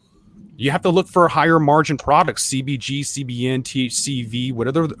 You have to look for higher margin products, CBG, CBN, THCV,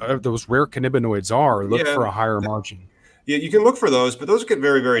 whatever those rare cannabinoids are. Look for a higher margin. Yeah, you can look for those, but those get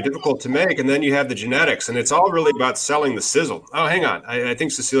very, very difficult to make. And then you have the genetics, and it's all really about selling the sizzle. Oh, hang on. I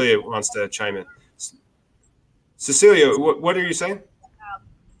think Cecilia wants to chime in. Cecilia, what are you saying?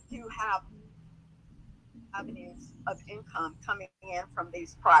 You have avenues of income coming in from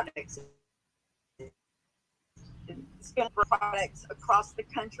these products. It's going to bring products across the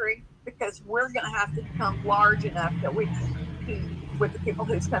country because we're going to have to become large enough that we can compete with the people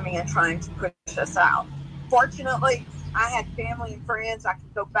who's coming in trying to push us out. Fortunately, I had family and friends I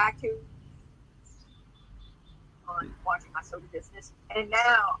could go back to on watching my soda business. And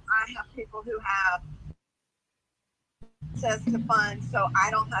now I have people who have access to funds, so I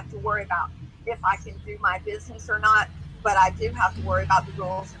don't have to worry about if I can do my business or not, but I do have to worry about the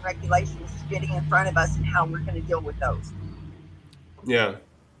rules and regulations getting in front of us and how we're going to deal with those. Yeah.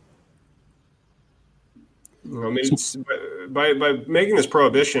 I mean, it's, by making this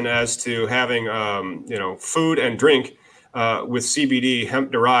prohibition as to having food and drink with CBD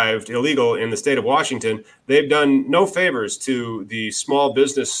hemp derived illegal in the state of Washington, they've done no favors to the small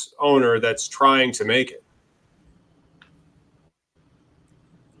business owner that's trying to make it.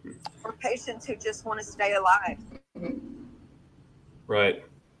 For patients who just want to stay alive. Right.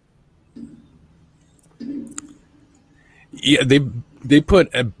 Yeah, they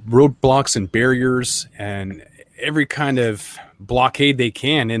put roadblocks and barriers and every kind of blockade they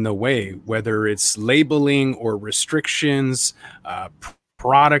can in the way, whether it's labeling or restrictions,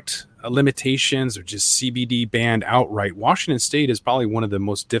 product limitations, or just CBD banned outright. Washington State is probably one of the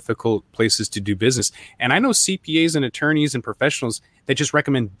most difficult places to do business. And I know CPAs and attorneys and professionals that just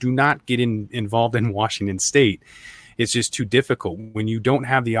recommend do not get involved in Washington State. It's just too difficult. When you don't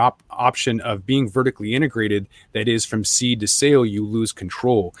have the option of being vertically integrated, that is from seed to sale, you lose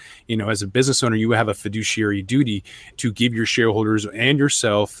control. As a business owner, you have a fiduciary duty to give your shareholders and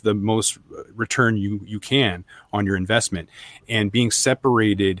yourself the most return you can on your investment. And being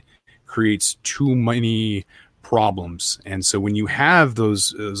separated creates too many problems. And so when you have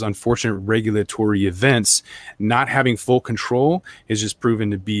those unfortunate regulatory events, not having full control is just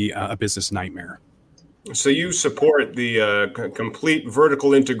proven to be a business nightmare. So you support the complete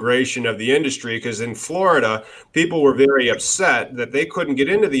vertical integration of the industry, because in Florida, people were very upset that they couldn't get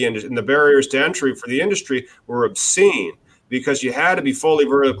into the industry, and the barriers to entry for the industry were obscene because you had to be fully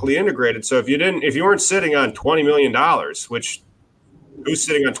vertically integrated. So if you weren't sitting on $20 million, which who's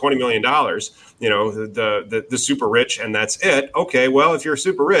sitting on $20 million, the super rich, and that's it. Okay, well, if you're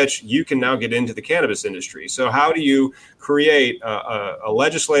super rich, you can now get into the cannabis industry. So how do you create a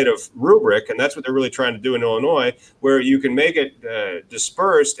legislative rubric, and that's what they're really trying to do in Illinois, where you can make it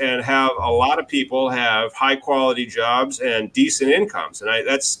dispersed and have a lot of people have high quality jobs and decent incomes. And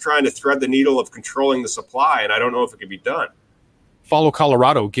that's trying to thread the needle of controlling the supply, and I don't know if it can be done. Follow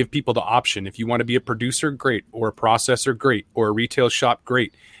Colorado, give people the option. If you want to be a producer, great, or a processor, great, or a retail shop,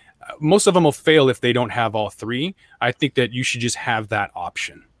 great. Most of them will fail if they don't have all three. I think that you should just have that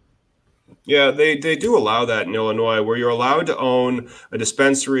option. Yeah, they do allow that in Illinois, where you're allowed to own a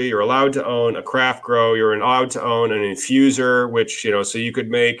dispensary, you're allowed to own a craft grow, you're allowed to own an infuser, which, so you could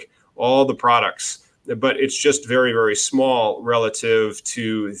make all the products. But it's just very, very small relative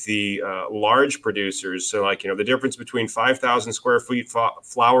to the large producers. So the difference between 5,000 square feet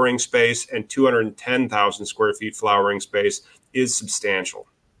flowering space and 210,000 square feet flowering space is substantial.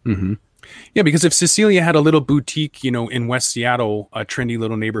 Mm-hmm. Yeah, because if Cecilia had a little boutique, in West Seattle, a trendy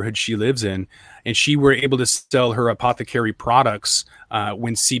little neighborhood she lives in, and she were able to sell her apothecary products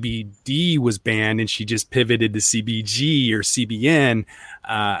when CBD was banned, and she just pivoted to CBG or CBN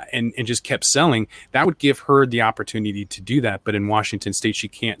and just kept selling, that would give her the opportunity to do that. But in Washington State, she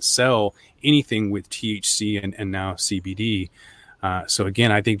can't sell anything with THC and now CBD. So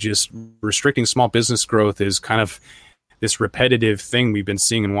again, I think just restricting small business growth is kind of this repetitive thing we've been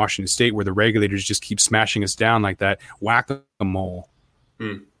seeing in Washington State, where the regulators just keep smashing us down like that whack-a-mole.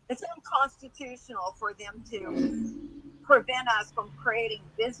 It's unconstitutional for them to prevent us from creating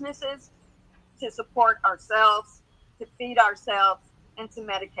businesses to support ourselves, to feed ourselves, and to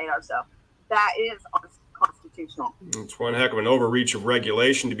medicate ourselves. That is unconstitutional. It's one heck of an overreach of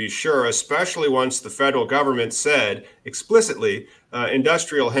regulation, to be sure, especially once the federal government said explicitly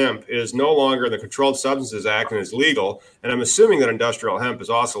industrial hemp is no longer in the Controlled Substances Act and is legal. And I'm assuming that industrial hemp is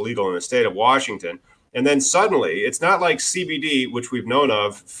also legal in the state of Washington. And then suddenly, it's not like CBD, which we've known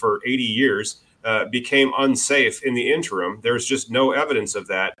of for 80 years, became unsafe in the interim. There's just no evidence of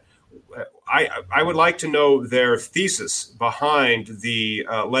that. I would like to know their thesis behind the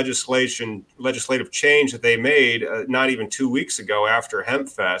legislative change that they made not even 2 weeks ago after Hemp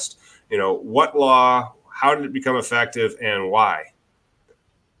Fest. What law, how did it become effective, and why?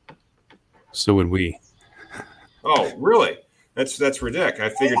 So would we. Oh, really? That's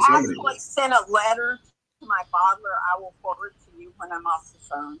ridiculous. I figured somebody actually sent a letter to my bottler. I will forward to you when I'm off the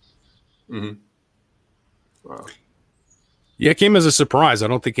phone. Mm-hmm. Wow. Yeah, it came as a surprise. I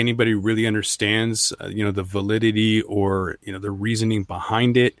don't think anybody really understands, the validity or, the reasoning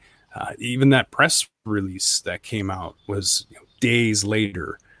behind it. Even that press release that came out was days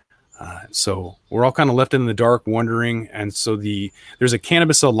later. So we're all kind of left in the dark wondering. And so there's a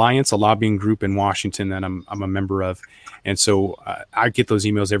Cannabis Alliance, a lobbying group in Washington that I'm a member of. And so I get those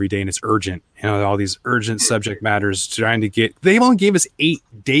emails every day, and it's urgent. All these urgent subject matters trying to they only gave us 8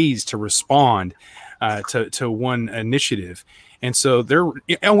 days to respond to one initiative. And so and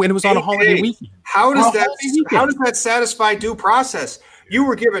it was on a holiday weekend. How does that satisfy due process? You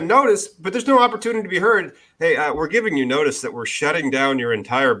were given notice, but there's no opportunity to be heard. Hey, we're giving you notice that we're shutting down your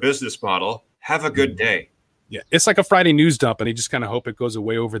entire business model. Have a good day. Yeah, it's like a Friday news dump, and you just kind of hope it goes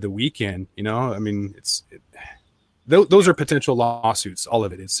away over the weekend. I mean, those are potential lawsuits. All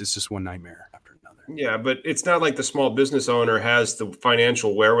of it. It's just one nightmare after another. Yeah, but it's not like the small business owner has the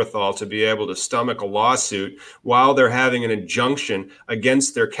financial wherewithal to be able to stomach a lawsuit while they're having an injunction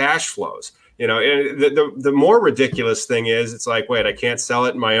against their cash flows. The more ridiculous thing is, it's like, wait, I can't sell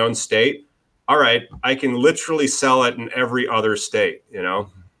it in my own state. All right, I can literally sell it in every other state,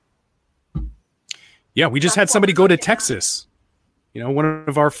 Yeah, we just had somebody go to Texas. One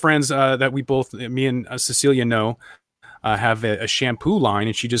of our friends that me and Cecilia know, have a shampoo line,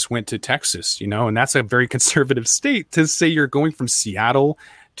 and she just went to Texas, and that's a very conservative state. To say you're going from Seattle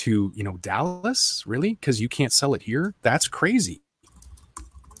to, Dallas, really? Because you can't sell it here? That's crazy.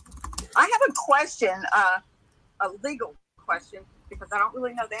 I have a question, a legal question, because I don't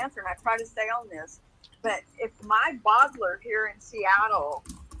really know the answer, and I try to stay on this. But if my bottler here in Seattle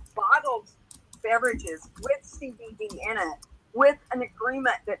bottled beverages with CBD in it, with an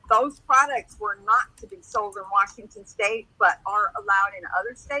agreement that those products were not to be sold in Washington State, but are allowed in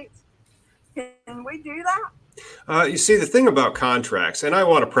other states, can we do that? You see, the thing about contracts, and I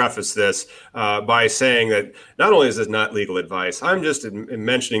want to preface this by saying that not only is this not legal advice, I'm just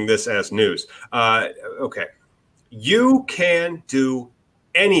mentioning this as news. Okay. You can do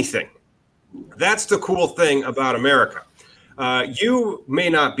anything. That's the cool thing about America. You may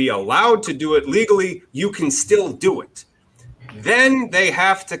not be allowed to do it legally. You can still do it. Then they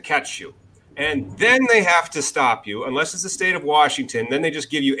have to catch you. And then they have to stop you, unless it's the state of Washington. Then they just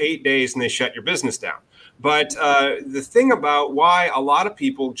give you 8 days and they shut your business down. But the thing about why a lot of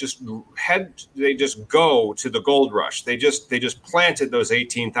people just go to the gold rush, they just planted those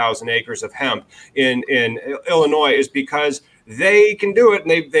 18,000 acres of hemp in Illinois, is because they can do it,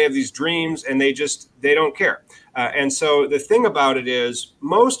 and they have these dreams, and they don't care. And so the thing about it is,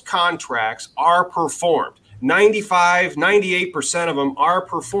 most contracts are performed. 95, 98% of them are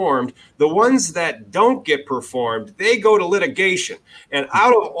performed. The ones that don't get performed, they go to litigation. And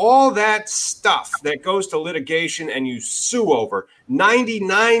out of all that stuff that goes to litigation and you sue over,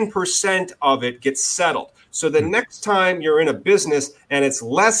 99% of it gets settled. So the next time you're in a business and it's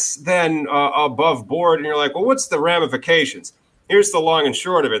less than above board, and you're like, well, what's the ramifications? Here's the long and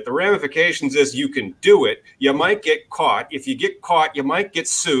short of it. The ramifications is you can do it. You might get caught. If you get caught, you might get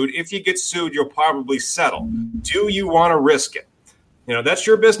sued. If you get sued, you'll probably settle. Do you want to risk it? That's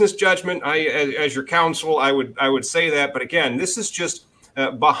your business judgment. As your counsel, I would say that. But again, this is just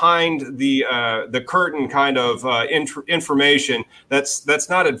behind the curtain kind of information. That's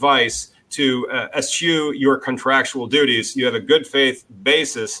not advice to eschew your contractual duties. You have a good faith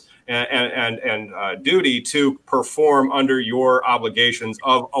basis and duty to perform under your obligations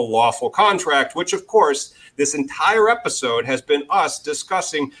of a lawful contract, which, of course, this entire episode has been us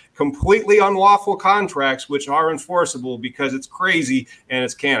discussing completely unlawful contracts, which are enforceable because it's crazy and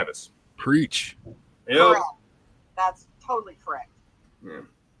it's cannabis. Preach. Yep. Correct. That's totally correct. Yeah.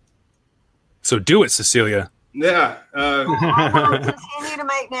 So do it, Cecilia. Yeah. I will continue to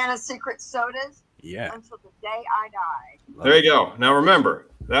make Nana Secret sodas until the day I die. There you go. Now remember,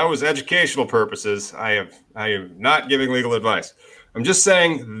 that was educational purposes. I am not giving legal advice. I'm just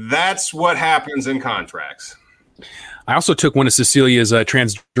saying that's what happens in contracts. I also took one of Cecilia's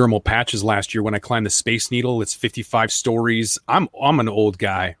transdermal patches last year when I climbed the Space Needle. It's 55 stories. I'm an old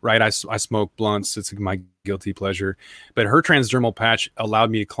guy, right? I smoke blunts. It's my guilty pleasure. But her transdermal patch allowed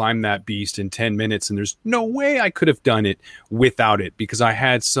me to climb that beast in 10 minutes. And there's no way I could have done it without it, because I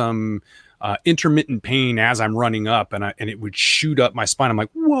had some intermittent pain as I'm running up, and it would shoot up my spine. I'm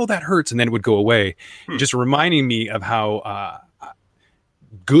like, whoa, that hurts. And then it would go away. Just reminding me of how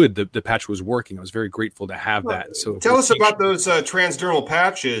good the patch was working. I was very grateful to have that. So tell us about those transdermal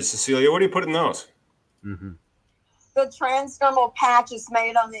patches, Cecilia. What do you put in those? Mm-hmm. The transdermal patch is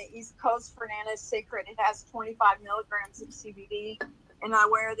made on the East Coast for Nana's Secret. It has 25 milligrams of CBD, and I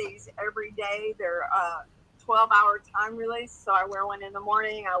wear these every day. They're 12-hour time release, so I wear one in the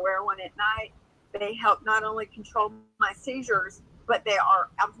morning, I wear one at night. They help not only control my seizures, but they are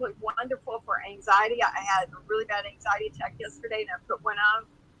absolutely wonderful for anxiety. I had a really bad anxiety attack yesterday, and I put one on,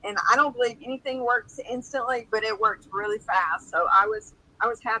 and I don't believe anything works instantly, but it worked really fast. So I was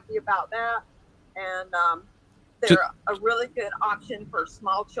happy about that, and they're a really good option for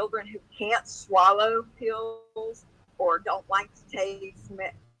small children who can't swallow pills or don't like to taste.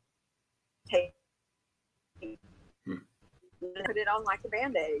 Put it on like a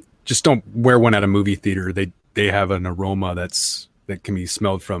Band-Aid. Just don't wear one at a movie theater. They have an aroma that can be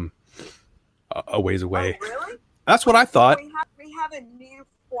smelled from a ways away. Oh, really? That's what I thought. We have a new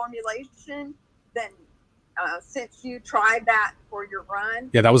formulation that since you tried that for your run.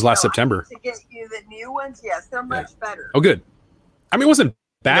 Yeah, that was last September. To get you the new ones, yes, they're much better. Oh, good. I mean, it wasn't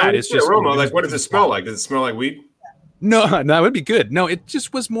bad. It's just aroma. Like, what does it smell like? Does it smell like weed? No, it would be good. No, it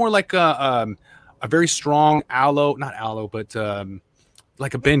just was more like a very strong aloe, not aloe, but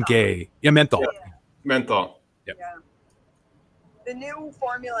like a Bengay. Yeah, menthol. Yeah. Menthol. Yep. Yeah. The new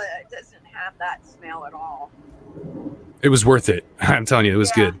formula doesn't have that smell at all. It was worth it. I'm telling you, it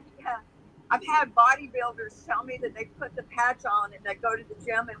was good. Yeah. I've had bodybuilders tell me that they put the patch on and they go to the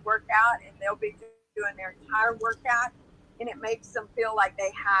gym and work out, and they'll be doing their entire workout, and it makes them feel like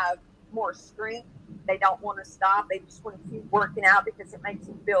they have more strength. They don't want to stop. They just want to keep working out because it makes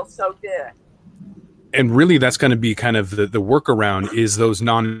them feel so good. And really, that's going to be kind of the workaround is those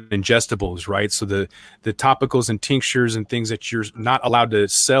non-ingestibles, right? So the topicals and tinctures and things that you're not allowed to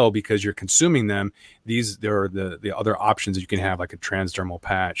sell because you're consuming them, there are the other options that you can have, like a transdermal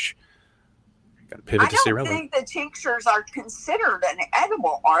patch. Got to pivot to stay relevant. I don't think the tinctures are considered an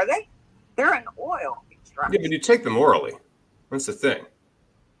edible, are they? They're an oil extract. Yeah, but you take them orally. That's the thing.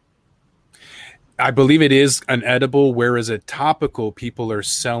 I believe it is an edible, whereas a topical, people are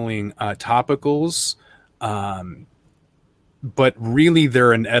selling topicals, but really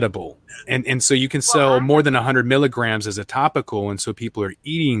they're an edible. And so you can sell more than 100 milligrams as a topical, and so people are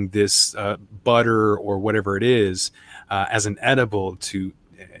eating this butter or whatever it is as an edible to.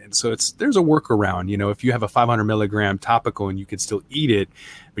 And so there's a workaround. You know, if you have a 500 milligram topical and you can still eat it,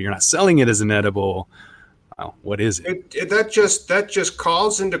 but you're not selling it as an edible. What is it? That just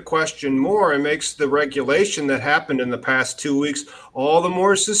calls into question more and makes the regulation that happened in the past 2 weeks all the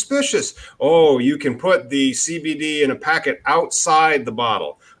more suspicious. Oh, you can put the CBD in a packet outside the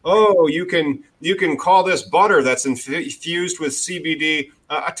bottle. Oh, you can call this butter that's infused with CBD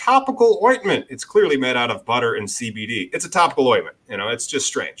a topical ointment. It's clearly made out of butter and CBD. It's a topical ointment. You know, it's just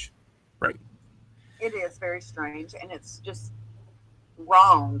strange. Right. It is very strange, and it's just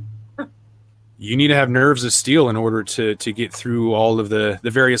wrong. You need to have nerves of steel in order to get through all of the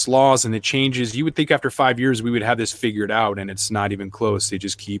various laws and the changes. You would think after 5 years we would have this figured out, and it's not even close. They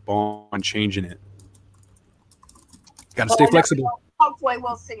just keep on changing it. Got to stay flexible. Hopefully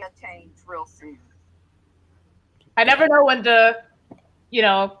we'll see a change real soon. I never know when to,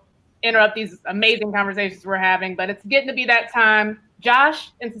 interrupt these amazing conversations we're having, but it's getting to be that time.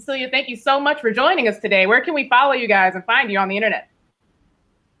 Josh and Cecilia, thank you so much for joining us today. Where can we follow you guys and find you on the internet?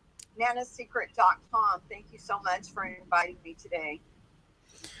 nanasecret.com. Thank you so much for inviting me today.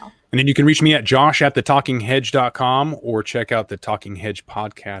 And then you can reach me at josh@thetalkinghedge.com or check out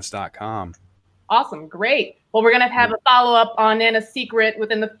thetalkinghedgepodcast.com. Awesome. Great. Well, we're going to have a follow-up on Nana's Secret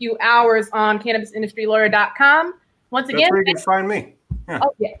within a few hours on CannabisIndustryLawyer.com. Once again, that's where you can find me. Yeah.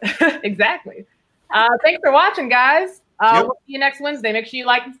 Oh, yeah, exactly. Thanks for watching, guys. We'll see you next Wednesday. Make sure you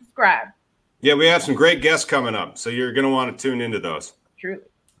like and subscribe. Yeah, we have some great guests coming up, so you're going to want to tune into those. Truly.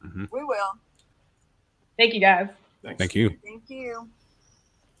 We will. Thank you, guys. Thanks. Thank you. Thank you.